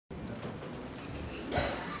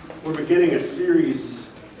We're beginning a series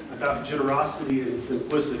about generosity and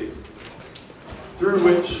simplicity, through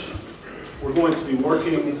which we're going to be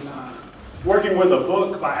working with a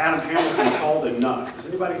book by Adam Hamilton called Enough. Does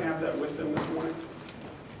anybody have that with them this morning?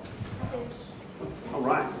 All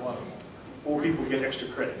right. 4 people get extra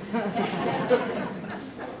credit.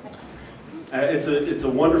 It's a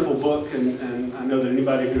wonderful book, and I know that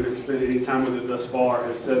anybody who has spent any time with it thus far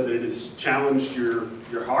has said that it has challenged your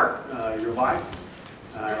heart, your life.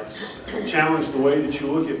 It's challenged the way that you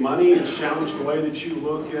look at money. It's challenged the way that you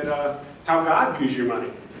look at how God views your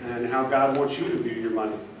money and how God wants you to view your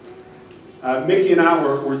money. Mickey and I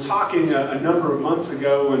were talking a number of months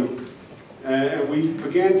ago, and we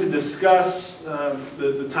began to discuss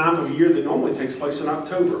the time of year that normally takes place in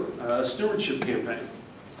October, a stewardship campaign.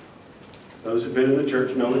 Those who've been in the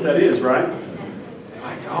church know what that is, right?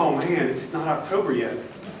 Like, oh man, it's not October yet.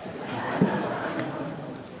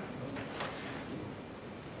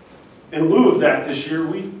 In lieu of that this year,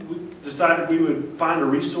 we decided we would find a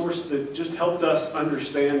resource that just helped us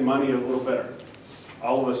understand money a little better.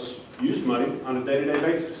 All of us use money on a day-to-day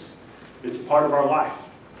basis. It's a part of our life.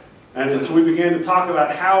 And so we began to talk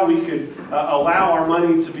about how we could allow our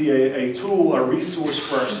money to be a tool, a resource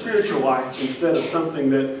for our spiritual life instead of something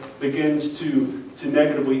that begins to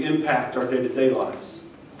negatively impact our day-to-day lives.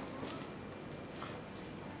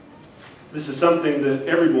 This is something that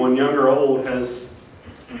everyone, young or old, has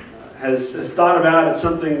thought about. It's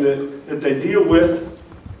something that they deal with.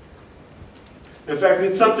 In fact,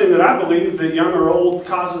 it's something that I believe that young or old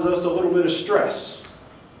causes us a little bit of stress.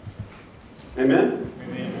 Amen?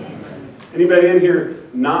 Amen. Anybody in here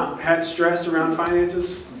not had stress around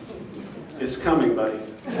finances? It's coming, buddy.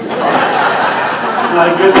 It's not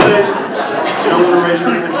a good thing. You don't want to raise your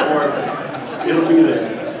hand for it. It'll be there.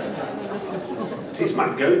 He's my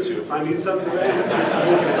go-to. If I need something today, I'm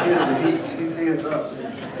looking at him and he's hands up.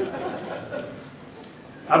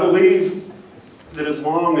 I believe that as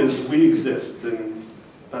long as we exist, and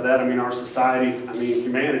by that I mean our society, I mean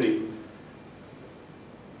humanity,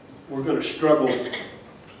 we're going to struggle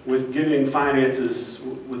with giving finances,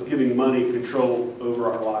 with giving money control over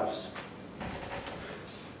our lives.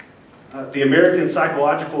 The American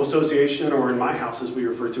Psychological Association, or in my house as we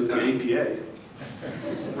refer to it, the APA,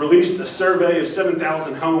 released a survey of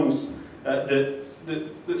 7,000 homes that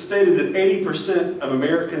stated that 80% of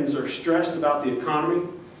Americans are stressed about the economy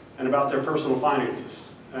and about their personal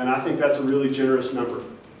finances. And I think that's a really generous number.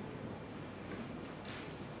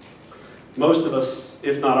 Most of us,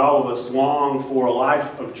 if not all of us, long for a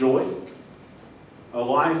life of joy, a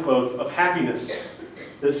life of happiness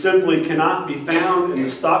that simply cannot be found in the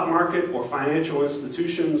stock market or financial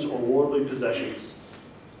institutions or worldly possessions.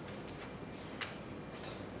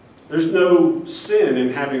 There's no sin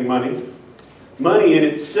in having money. Money in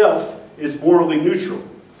itself is morally neutral.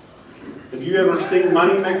 Have you ever seen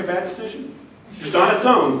money make a bad decision? Just on its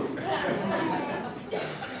own,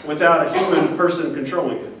 without a human person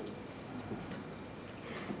controlling it.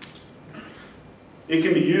 It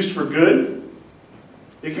can be used for good.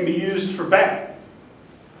 It can be used for bad.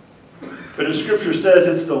 But as Scripture says,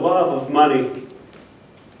 it's the love of money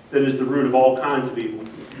that is the root of all kinds of evil.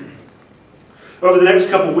 Over the next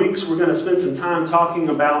couple weeks, we're going to spend some time talking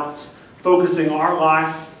about focusing our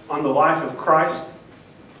life on the life of Christ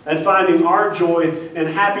and finding our joy and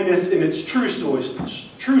happiness in its true source,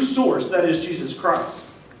 that is Jesus Christ.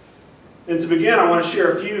 And to begin, I want to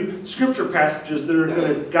share a few scripture passages that are going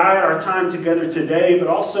to guide our time together today, but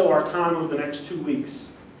also our time over the next 2 weeks.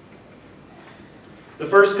 The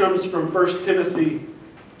first comes from 1 Timothy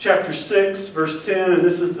chapter 6, verse 10, and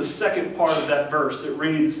this is the second part of that verse. It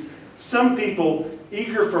reads, "Some people,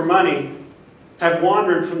 eager for money, have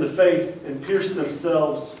wandered from the faith and pierced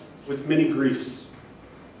themselves with many griefs."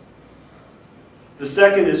 The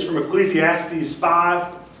second is from Ecclesiastes 5,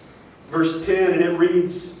 verse 10, and it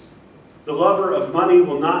reads, "The lover of money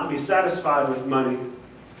will not be satisfied with money,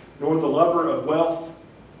 nor the lover of wealth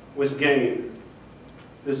with gain.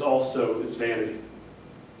 This also is vanity."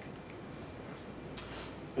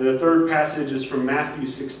 And the third passage is from Matthew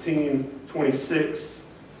 16:26,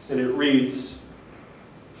 and it reads,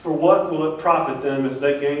 "For what will it profit them if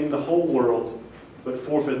they gain the whole world but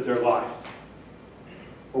forfeit their life?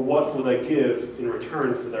 Or what will they give in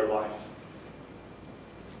return for their life?"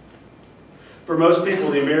 For most people,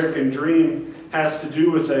 the American dream has to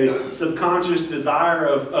do with a subconscious desire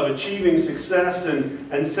of achieving success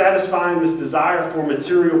and satisfying this desire for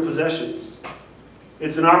material possessions.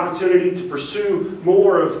 It's an opportunity to pursue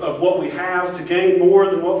more of what we have, to gain more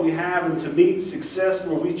than what we have, and to meet success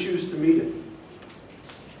where we choose to meet it.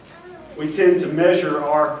 We tend to measure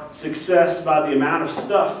our success by the amount of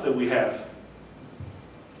stuff that we have.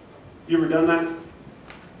 You ever done that?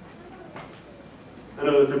 I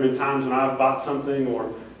know that there have been times when I've bought something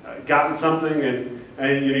or gotten something,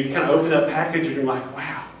 and you kind of open that package and you're like,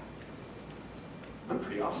 wow, I'm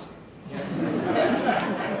pretty awesome.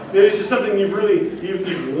 It's just something you've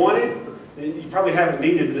wanted. You probably haven't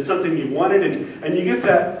needed, but it's something you wanted, and you get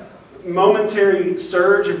that momentary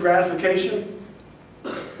surge of gratification,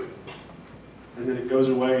 and then it goes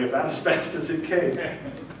away about as fast as it came.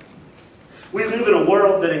 We live in a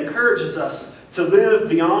world that encourages us to live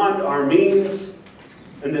beyond our means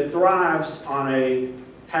and that thrives on a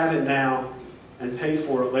have it now and pay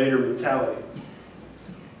for it later mentality.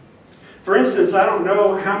 For instance, I don't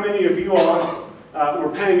know how many of you all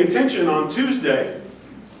were paying attention on Tuesday,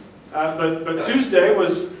 but Tuesday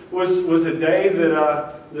was a day that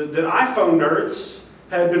iPhone nerds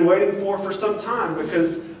had been waiting for some time,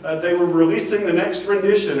 because they were releasing the next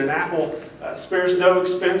rendition, and Apple spares no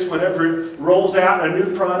expense whenever it rolls out a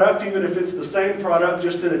new product, even if it's the same product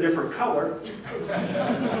just in a different color.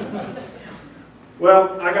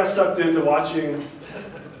 Well, I got sucked into watching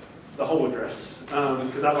the whole address,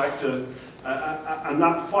 because I like to, I'm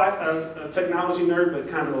not quite a technology nerd, but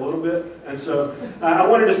kind of a little bit. And so I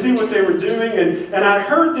wanted to see what they were doing, and I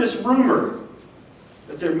heard this rumor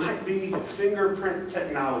that there might be fingerprint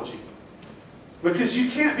technology. Because you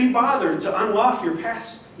can't be bothered to unlock your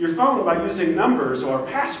phone by using numbers or a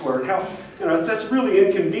password. That's really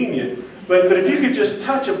inconvenient. But if you could just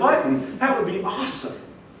touch a button, that would be awesome.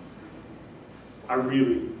 I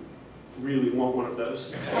really, really want one of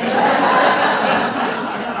those.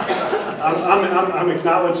 I'm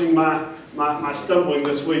acknowledging my stumbling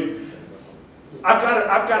this week.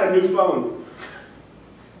 I've got a new phone.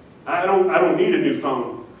 I don't need a new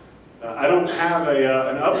phone. I don't have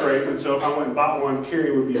an upgrade, and so if I went and bought one,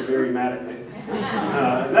 Carrie would be very mad at me.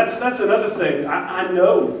 That's another thing. I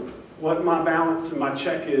know what my balance and my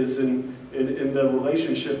check is in the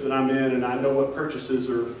relationship that I'm in, and I know what purchases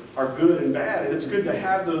are good and bad. And it's good to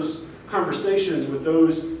have those conversations with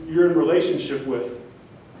those you're in relationship with.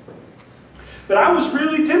 But I was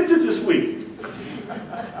really tempted this week.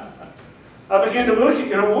 I began to look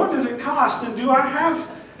at, what does it cost, and do I have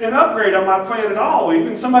an upgrade on my plan at all,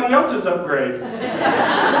 even somebody else's upgrade?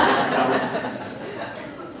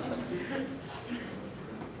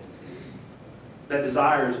 That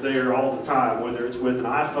desire is there all the time, whether it's with an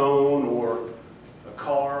iPhone or a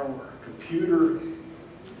car or a computer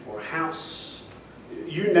or a house.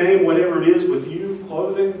 You name whatever it is with you,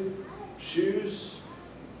 clothing, shoes,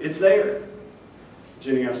 it's there.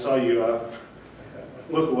 Jenny, I saw you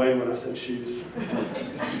look away when I said shoes.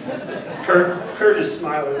 Kurt is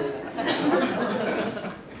smiling.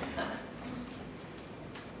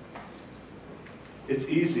 It's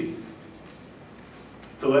easy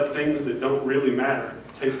to let things that don't really matter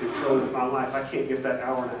take control of my life. I can't get that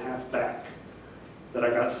hour and a half back that I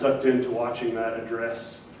got sucked into watching that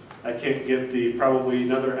address. I can't get the probably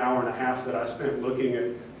another hour and a half that I spent looking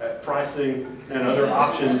at pricing and other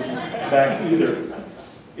options back either.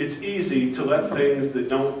 It's easy to let things that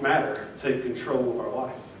don't matter take control of our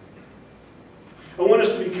life. I want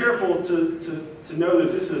us to be careful to know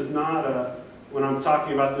that this is not when I'm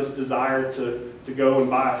talking about this desire to go and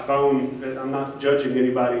buy a phone, I'm not judging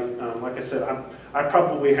anybody. Like I said, I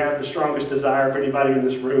probably have the strongest desire of anybody in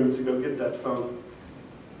this room to go get that phone.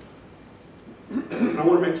 I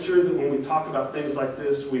want to make sure that when we talk about things like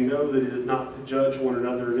this, we know that it is not to judge one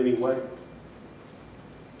another in any way.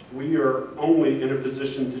 We are only in a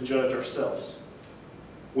position to judge ourselves.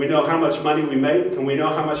 We know how much money we make, and we know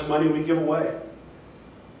how much money we give away.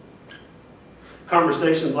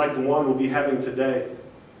 Conversations like the one we'll be having today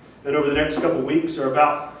and over the next couple of weeks are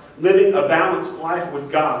about living a balanced life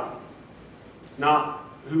with God, not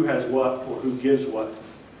who has what or who gives what.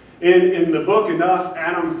 In the book Enough,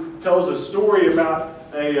 Adam tells a story about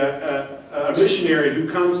a missionary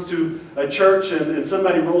who comes to a church, and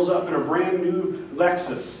somebody rolls up in a brand new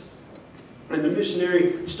Lexus. And the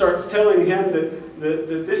missionary starts telling him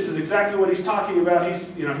that this is exactly what he's talking about.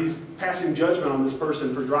 He's passing judgment on this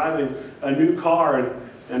person for driving a new car.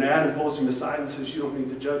 And Adam pulls him aside and says, you don't need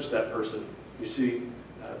to judge that person. You see,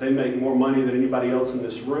 they make more money than anybody else in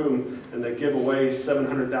this room, and they give away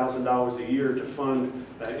 $700,000 a year to fund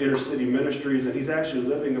inner city ministries, and he's actually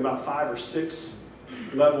living about 5 or 6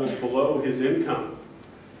 levels below his income.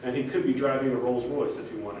 And he could be driving a Rolls Royce if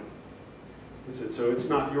he wanted. He said, so it's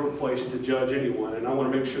not your place to judge anyone. And I want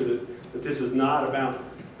to make sure that this is not about,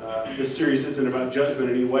 this series isn't about judgment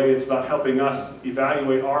in any way. It's about helping us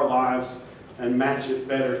evaluate our lives and match it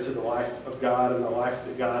better to the life of God and the life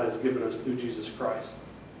that God has given us through Jesus Christ.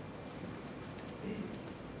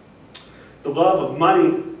 The love of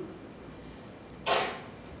money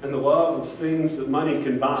and the love of things that money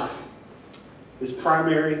can buy is a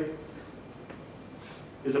primary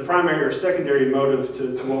or secondary motive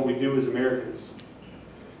to what we do as Americans.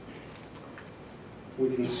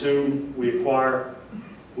 We consume, we acquire,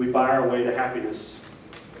 we buy our way to happiness.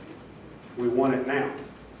 We want it now.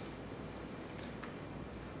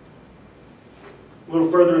 A little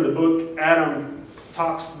further in the book, Adam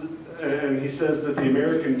talks, and he says that the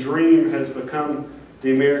American dream has become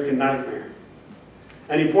the American nightmare.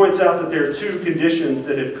 And he points out that there are two conditions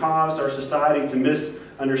that have caused our society to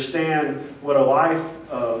misunderstand what life,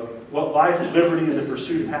 liberty, and the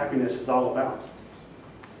pursuit of happiness is all about.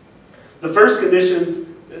 The first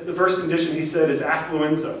condition, he said, is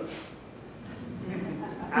affluenza.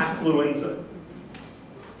 Affluenza.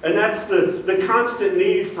 And that's the constant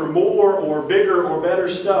need for more or bigger or better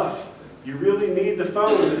stuff. You really need the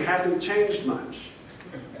phone that hasn't changed much.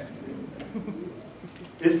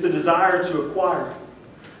 It's the desire to acquire.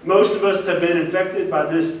 Most of us have been infected by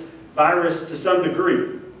this virus to some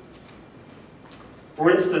degree. For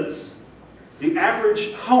instance, the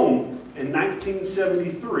average home in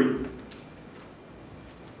 1973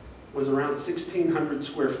 was around 1,600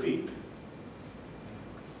 square feet.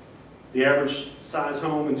 The average size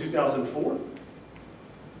home in 2004?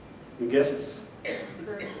 Any guesses?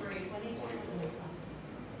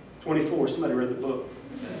 24. Somebody read the book.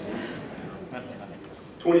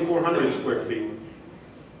 2,400 square feet.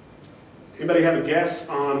 Anybody have a guess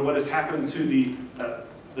on what has happened to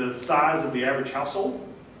the size of the average household?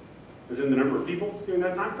 As in the number of people during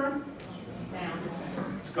that time frame? Down.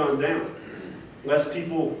 It's gone down. Less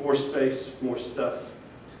people, more space, more stuff.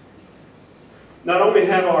 Not only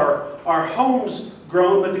have our homes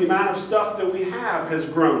grown, but the amount of stuff that we have has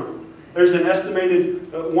grown. There's an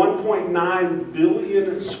estimated 1.9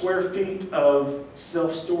 billion square feet of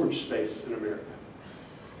self-storage space in America.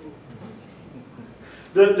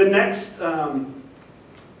 The next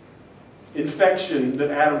infection that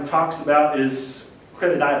Adam talks about is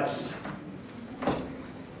credititis.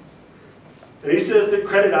 And he says that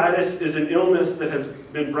credititis is an illness that has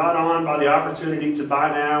been brought on by the opportunity to buy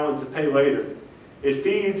now and to pay later. It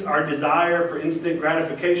feeds our desire for instant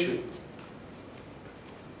gratification.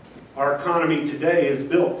 Our economy today is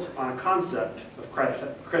built on a concept of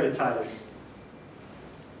credititis.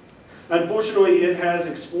 Unfortunately, it has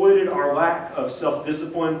exploited our lack of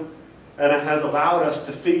self-discipline, and it has allowed us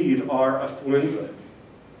to feed our affluenza,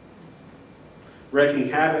 wreaking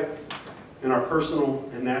havoc in our personal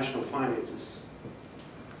and national finances.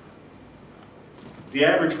 The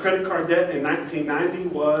average credit card debt in 1990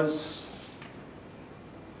 was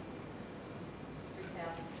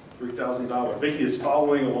 $3,000. Vicki is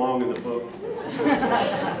following along in the book.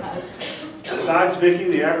 Besides Vicki,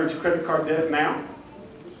 the average credit card debt now?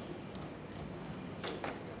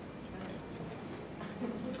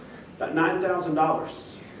 About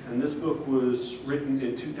 $9,000. And this book was written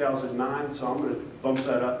in 2009, so I'm going to bump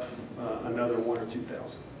that up another $1,000 or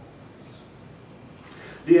 $2,000.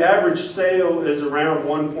 The average sale is around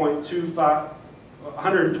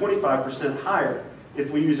 125% higher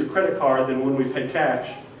if we use a credit card than when we pay cash,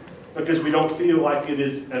 because we don't feel like it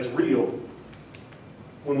is as real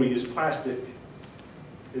when we use plastic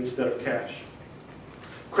instead of cash.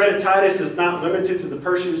 Credititis is not limited to the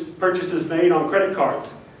purchases made on credit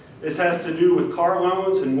cards. This has to do with car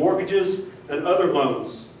loans and mortgages and other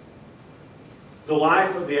loans. The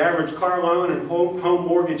life of the average car loan and home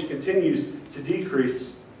mortgage continues to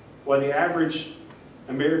decrease, while the average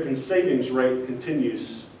American savings rate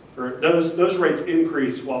continues, or those rates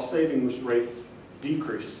increase while savings rates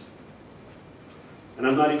decrease. And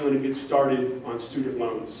I'm not even going to get started on student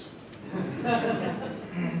loans.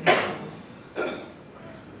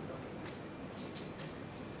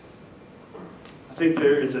 I think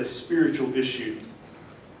there is a spiritual issue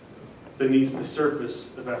beneath the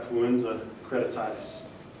surface of affluenza credititis.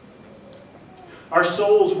 Our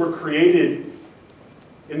souls were created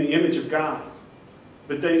in the image of God,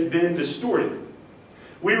 but they've been distorted.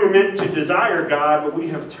 We were meant to desire God, but we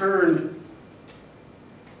have turned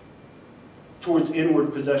towards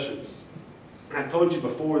inward possessions. I told you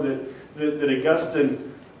before that Augustine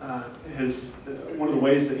one of the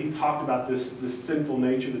ways that he talked about this sinful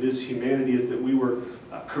nature that is humanity is that we were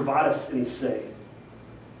curvatus in se,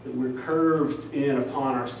 that we're curved in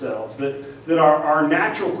upon ourselves, that our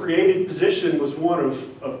natural created position was one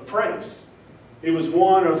of praise. It was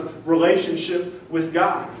one of relationship with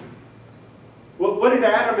God. What did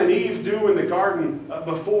Adam and Eve do in the garden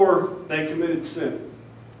before they committed sin?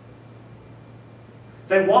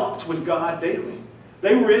 They walked with God daily.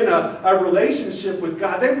 They were in a relationship with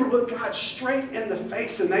God. They would look God straight in the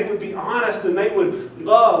face, and they would be honest, and they would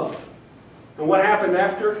love. And what happened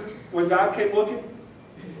after when God came looking?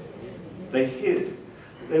 They hid.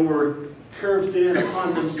 They were curved in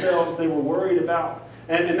upon themselves. They were worried about.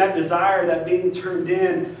 And that desire, that being turned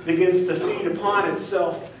in, begins to feed upon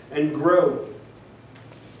itself and grow.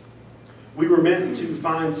 We were meant to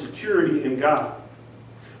find security in God.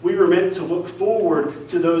 We were meant to look forward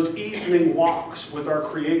to those evening walks with our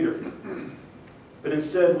Creator. But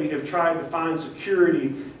instead, we have tried to find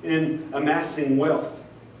security in amassing wealth.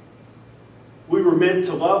 We were meant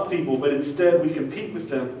to love people, but instead we compete with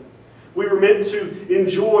them. We were meant to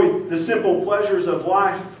enjoy the simple pleasures of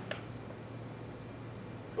life,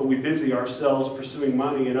 but we busy ourselves pursuing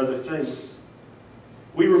money and other things.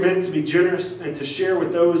 We were meant to be generous and to share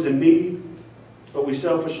with those in need, but we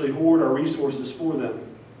selfishly hoard our resources for them.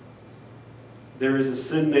 There is a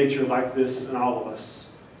sin nature like this in all of us.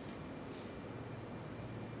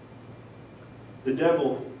 The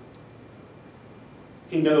devil,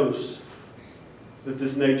 he knows that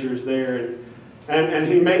this nature is there, and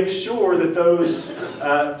he makes sure that those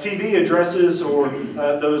TV addresses or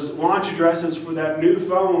those launch addresses for that new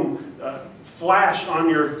phone flash on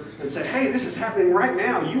your and say, hey, this is happening right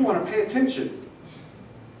now. You want to pay attention.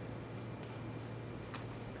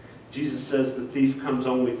 Jesus says the thief comes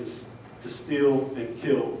only to steal and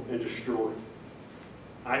kill and destroy.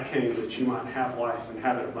 I came that you might have life and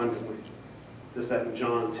have it abundantly. It says that in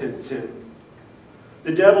John 10:10.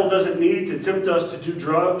 The devil doesn't need to tempt us to do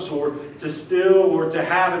drugs or to steal or to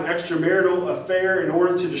have an extramarital affair in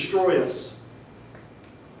order to destroy us.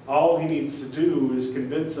 All he needs to do is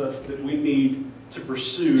convince us that we need to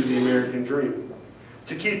pursue the American dream,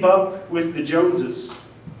 to keep up with the Joneses,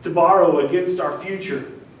 to borrow against our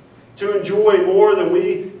future, to enjoy more than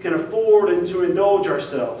we can afford and to indulge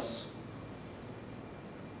ourselves.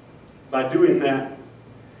 By doing that,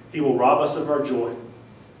 he will rob us of our joy.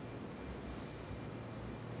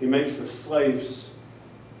 He makes us slaves,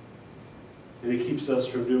 and he keeps us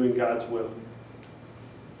from doing God's will.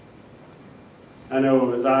 I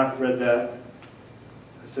know as I read that,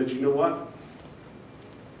 I said, you know what?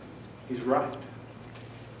 He's right.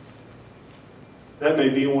 That may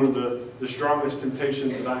be one of the strongest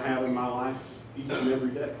temptations that I have in my life each and every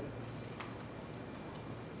day.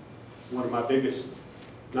 One of my biggest,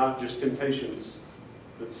 not just temptations,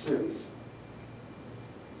 but sins.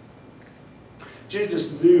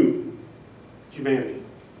 Jesus knew humanity.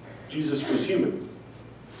 Jesus was human.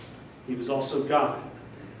 He was also God.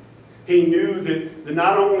 He knew that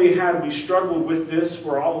not only had we struggled with this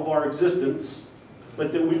for all of our existence,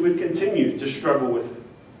 but that we would continue to struggle with it.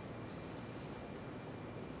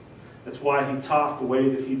 That's why he taught the way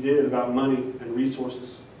that he did about money and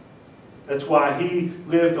resources. That's why he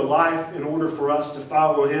lived a life in order for us to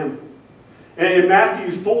follow him. And in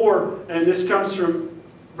Matthew 4, and this comes from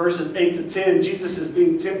verses 8 to 10, Jesus is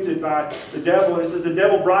being tempted by the devil. And it says, the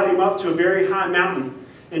devil brought him up to a very high mountain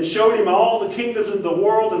and showed him all the kingdoms of the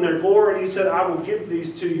world and their glory. And he said, I will give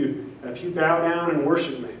these to you if you bow down and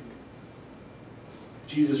worship me.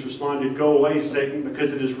 Jesus responded, go away, Satan,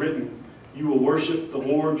 because it is written, you will worship the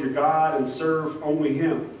Lord your God and serve only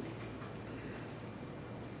him.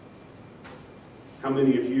 How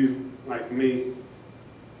many of you, like me,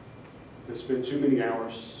 have spent too many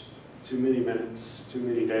hours, too many minutes, too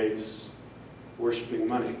many days worshiping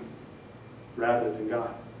money rather than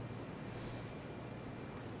God?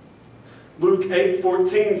 Luke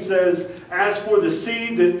 8:14 says, as for the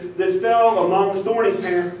seed that fell among thorny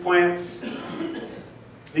plants,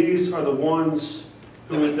 these are the ones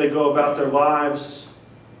who, as they go about their lives,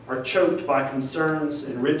 are choked by concerns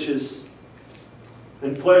and riches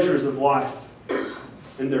and pleasures of life,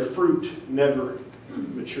 and their fruit never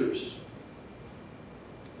matures.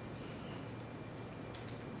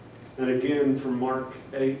 And again from Mark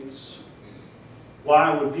 8,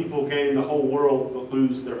 why would people gain the whole world but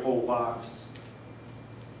lose their whole lives?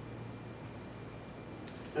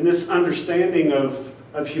 And this understanding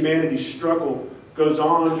of humanity's struggle goes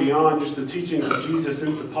on beyond just the teachings of Jesus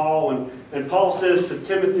into Paul. And Paul says to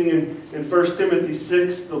Timothy in 1 Timothy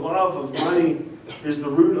 6, the love of money is the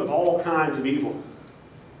root of all kinds of evil.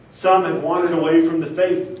 Some have wandered away from the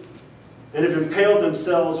faith and have impaled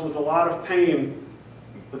themselves with a lot of pain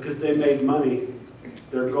because they made money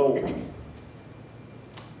their goal.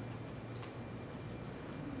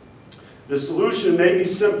 The solution may be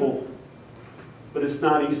simple, but it's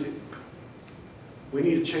not easy. We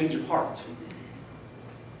need a change of heart.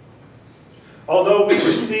 Although we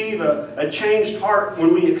receive a changed heart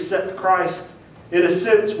when we accept Christ, in a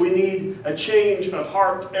sense we need a change of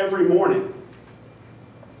heart every morning.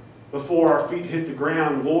 Before our feet hit the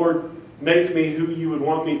ground, Lord, make me who you would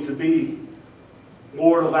want me to be.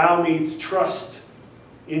 Lord, allow me to trust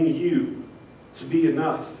in you to be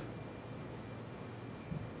enough.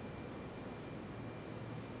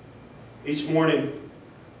 Each morning,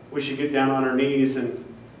 we should get down on our knees and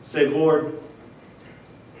say, Lord,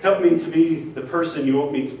 help me to be the person you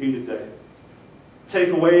want me to be today. Take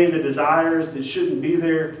away the desires that shouldn't be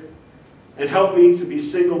there, and help me to be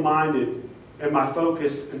single-minded in my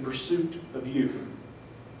focus and pursuit of you.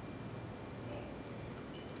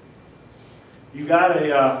 You got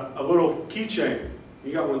a little keychain.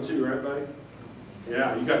 You got one too, right, buddy?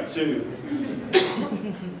 Yeah, you got two.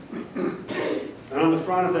 And on the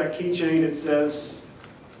front of that keychain it says,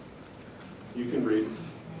 you can read,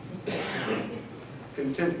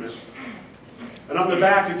 contentment. And on the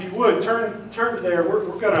back, if you would, turn to there.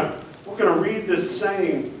 We're gonna read this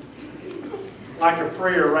saying like a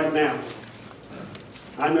prayer right now.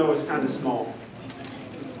 I know it's kind of small.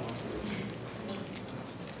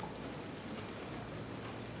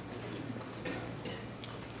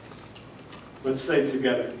 Let's say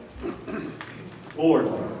together, Lord,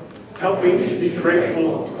 help me to be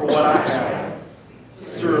grateful for what I have,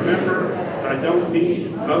 to remember that I don't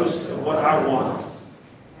need most of what I want,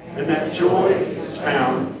 and that joy is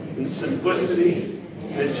found in simplicity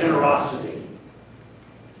and generosity.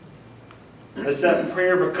 As that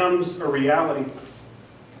prayer becomes a reality,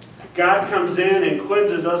 God comes in and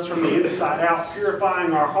cleanses us from the inside out,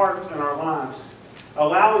 purifying our hearts and our lives,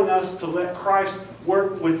 allowing us to let Christ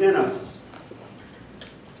work within us.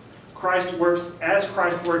 Christ works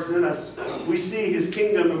in us. We see His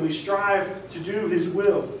kingdom and we strive to do His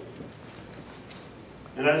will.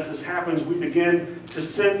 And as this happens, we begin to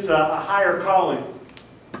sense a higher calling.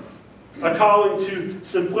 A calling to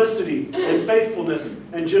simplicity and faithfulness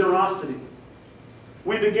and generosity.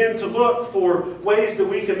 We begin to look for ways that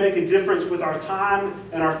we can make a difference with our time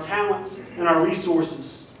and our talents and our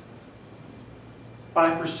resources.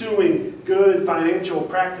 By pursuing good financial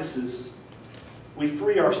practices, we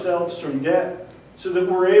free ourselves from debt so that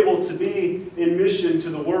we're able to be in mission to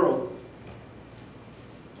the world.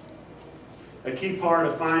 A key part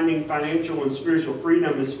of finding financial and spiritual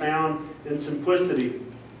freedom is found in simplicity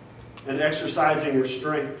and exercising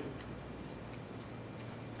restraint.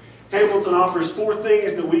 Hamilton offers 4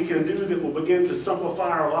 things that we can do that will begin to simplify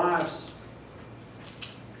our lives.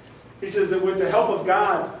 He says that with the help of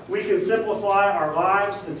God, we can simplify our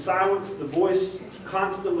lives and silence the voice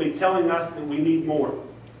constantly telling us that we need more.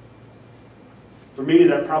 For me,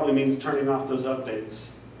 that probably means turning off those updates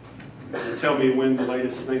and tell me when the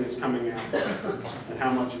latest thing is coming out and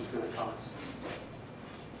how much it's going to cost.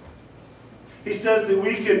 He says that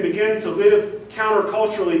we can begin to live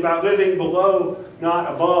counterculturally by living below,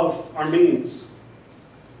 not above, our means.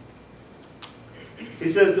 He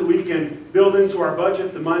says that we can build into our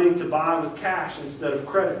budget the money to buy with cash instead of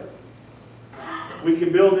credit. We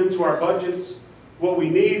can build into our budgets what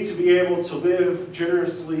we need to be able to live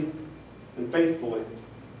generously and faithfully.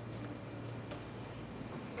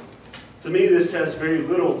 To me, this has very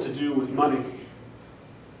little to do with money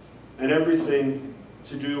and everything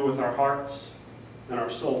to do with our hearts and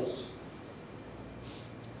our souls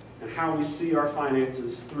and how we see our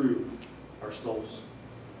finances through our souls.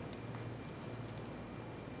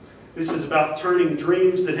 This is about turning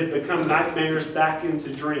dreams that have become nightmares back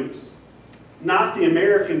into dreams. Not the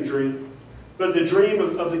American dream, but the dream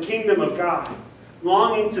of the kingdom of God,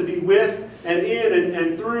 longing to be with and in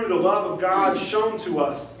and through the love of God shown to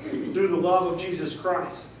us through the love of Jesus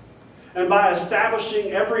Christ. And by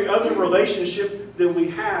establishing every other relationship that we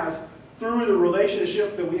have through the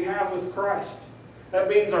relationship that we have with Christ. That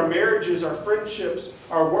means our marriages, our friendships,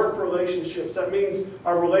 our work relationships. That means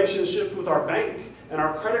our relationships with our bank and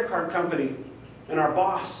our credit card company and our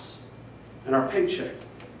boss and our paycheck.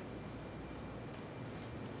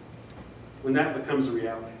 When that becomes a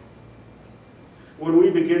reality. When we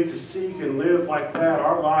begin to seek and live like that,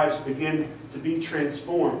 our lives begin to be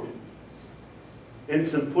transformed in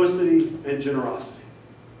simplicity and generosity.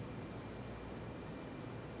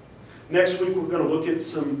 Next week we're going to look at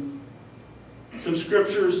some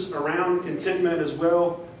scriptures around contentment as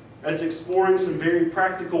well as exploring some very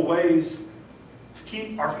practical ways to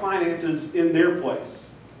keep our finances in their place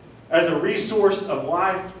as a resource of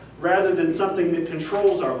life rather than something that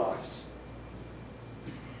controls our lives.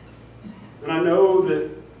 And I know that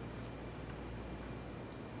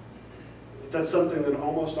that's something that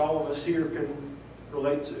almost all of us here can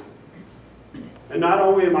relate to. And not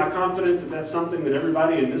only am I confident that that's something that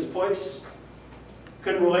everybody in this place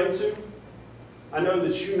can relate to, I know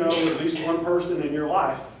that you know at least one person in your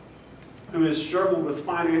life who has struggled with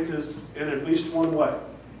finances in at least one way.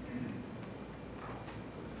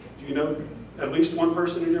 Do you know at least one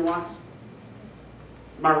person in your life?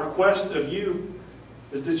 My request of you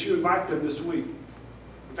is that you invite them this week.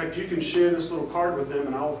 In fact, you can share this little card with them,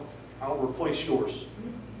 and I'll replace yours.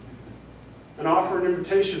 And offer an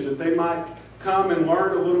invitation that they might come and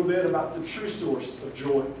learn a little bit about the true source of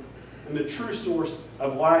joy and the true source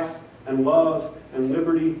of life and love and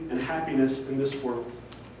liberty and happiness in this world.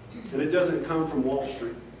 And it doesn't come from Wall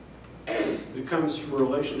Street. It comes from a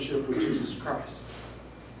relationship with Jesus Christ.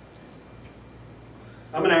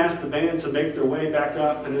 I'm going to ask the band to make their way back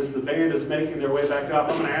up, and as the band is making their way back up,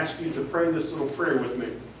 I'm going to ask you to pray this little prayer with me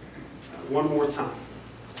one more time.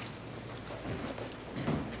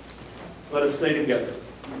 Let us say together,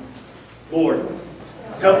 Lord,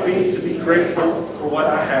 help me to be grateful for what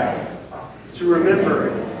I have, to remember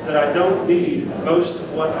that I don't need most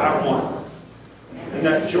of what I want, and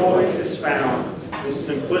that joy is found in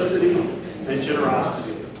simplicity and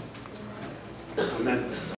generosity. Amen.